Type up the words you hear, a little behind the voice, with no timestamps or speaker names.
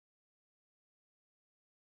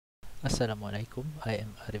Assalamualaikum, I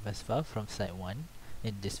am Arif Azfar from Site 1.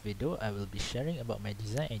 In this video, I will be sharing about my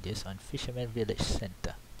design ideas on Fisherman Village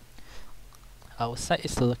Center. Our site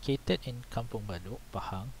is located in Kampung Balok,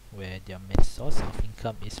 Pahang, where their main source of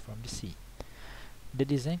income is from the sea. The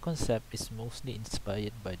design concept is mostly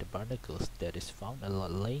inspired by the barnacles that is found a lot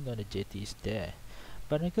laying on the jetties there.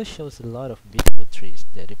 Barnacle shows a lot of beautiful trees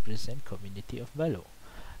that represent community of Balok.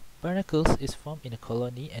 Barnacles is formed in a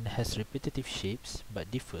colony and has repetitive shapes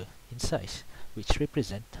but differ in size, which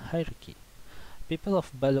represent hierarchy. People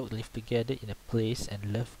of Balok live together in a place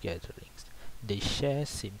and love gatherings. They share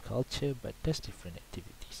same culture but does different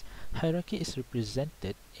activities. Hierarchy is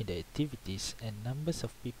represented in the activities and numbers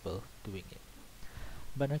of people doing it.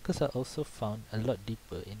 Barnacles are also found a lot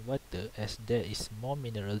deeper in water as there is more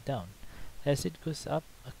mineral down. As it goes up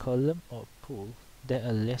a column or pool, there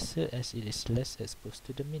are lesser as it is less exposed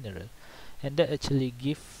to the mineral, and that actually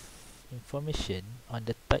give information on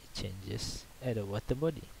the tide changes at a water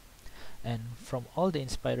body. And from all the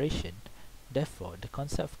inspiration, therefore the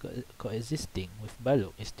concept of coexisting with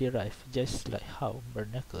Balok is derived just like how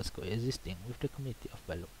barnacles coexisting with the community of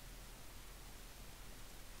Balok.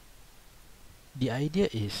 The idea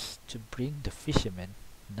is to bring the fishermen,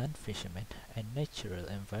 non-fishermen, and natural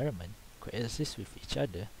environment coexist with each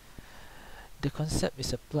other. The concept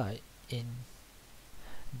is applied in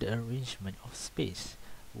the arrangement of space,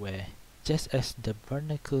 where just as the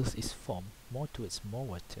barnacles is formed more towards more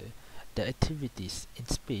water, the activities in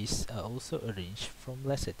space are also arranged from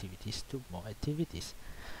less activities to more activities.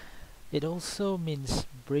 It also means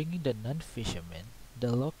bringing the non-fishermen,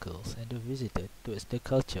 the locals, and the visitor towards the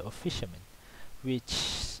culture of fishermen,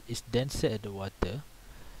 which is denser at the water,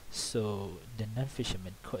 so the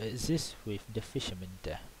non-fishermen coexist with the fishermen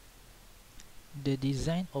there. The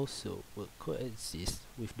design also will coexist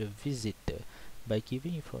with the visitor by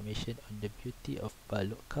giving information on the beauty of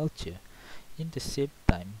Balok culture, in the same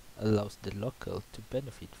time allows the local to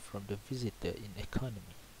benefit from the visitor in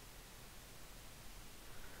economy.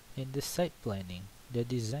 In the site planning, the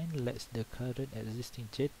design lets the current existing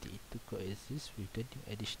jetty to coexist with the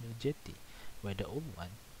new additional jetty, where the old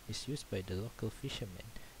one is used by the local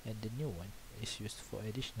fishermen and the new one is used for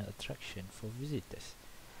additional attraction for visitors,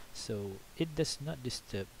 so it does not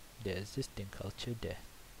disturb the existing culture there.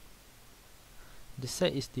 The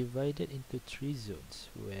site is divided into three zones,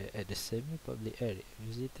 where at the semi-public area,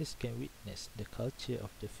 visitors can witness the culture of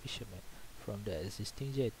the fishermen from the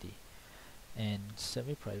existing jetty, and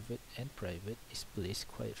semi-private and private is placed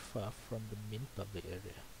quite far from the main public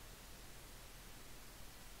area.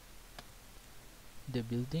 The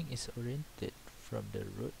building is oriented from the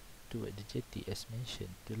road toward the jetty as mentioned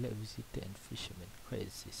to let visitor and fishermen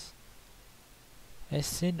coexist. As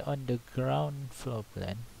seen on the ground floor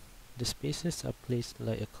plan, the spaces are placed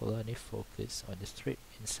like a colony focus on the strip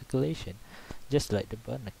in circulation, just like the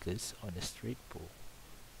barnacles on a straight pool.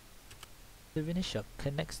 The souvenir shop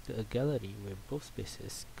connects to a gallery where both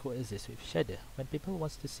spaces coexist with each other. When people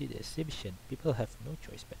want to see the exhibition, people have no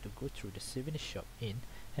choice but to go through the souvenir shop in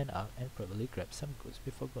and out and probably grab some goods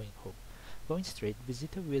before going home. Going straight,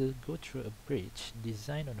 visitor will go through a bridge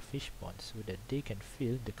designed on a fish pond so that they can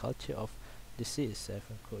feel the culture of the sea itself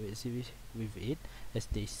and coexist with it as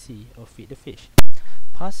they see or feed the fish.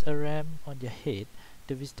 Past a ram on their head,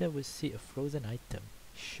 the visitor will see a frozen item,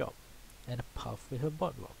 shop, and a path with a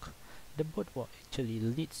boardwalk. The boardwalk actually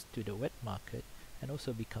leads to the wet market and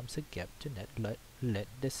also becomes a gap to not let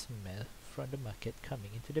the smell from the market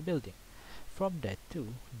coming into the building. From that too,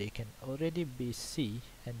 they can already be seen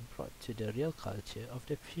and brought to the real culture of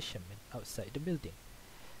the fishermen outside the building,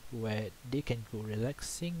 where they can go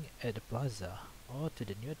relaxing at the plaza or to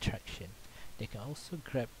the new attraction. They can also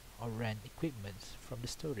grab or rent equipment from the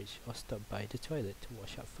storage or stop by the toilet to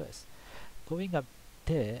wash up first. Going up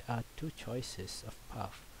there are two choices of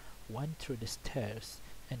path, one through the stairs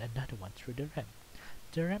and another one through the ramp.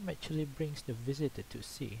 The ramp actually brings the visitor to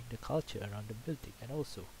see the culture around the building and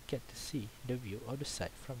also get to see the view of the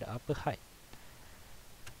site from the upper height.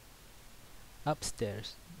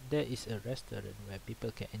 Upstairs, there is a restaurant where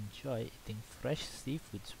people can enjoy eating fresh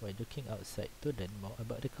seafoods while looking outside to learn more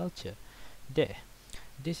about the culture.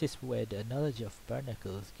 This is where the analogy of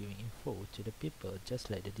barnacles giving info to the people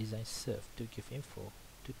just like the design serve to give info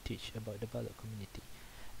to teach about the Balok community.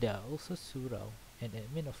 There are also surau and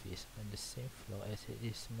admin office on the same floor as it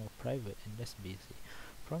is more private and less busy.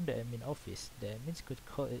 From the admin office, the admins could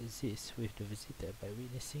coexist with the visitor by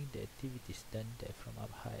witnessing the activities done there from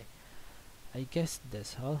up high. I guess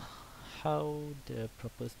that's all how the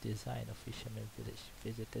proposed design of Fisherman Village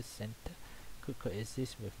Visitor Center could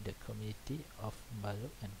coexist with the community of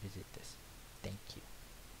Balok and visitors. Thank you.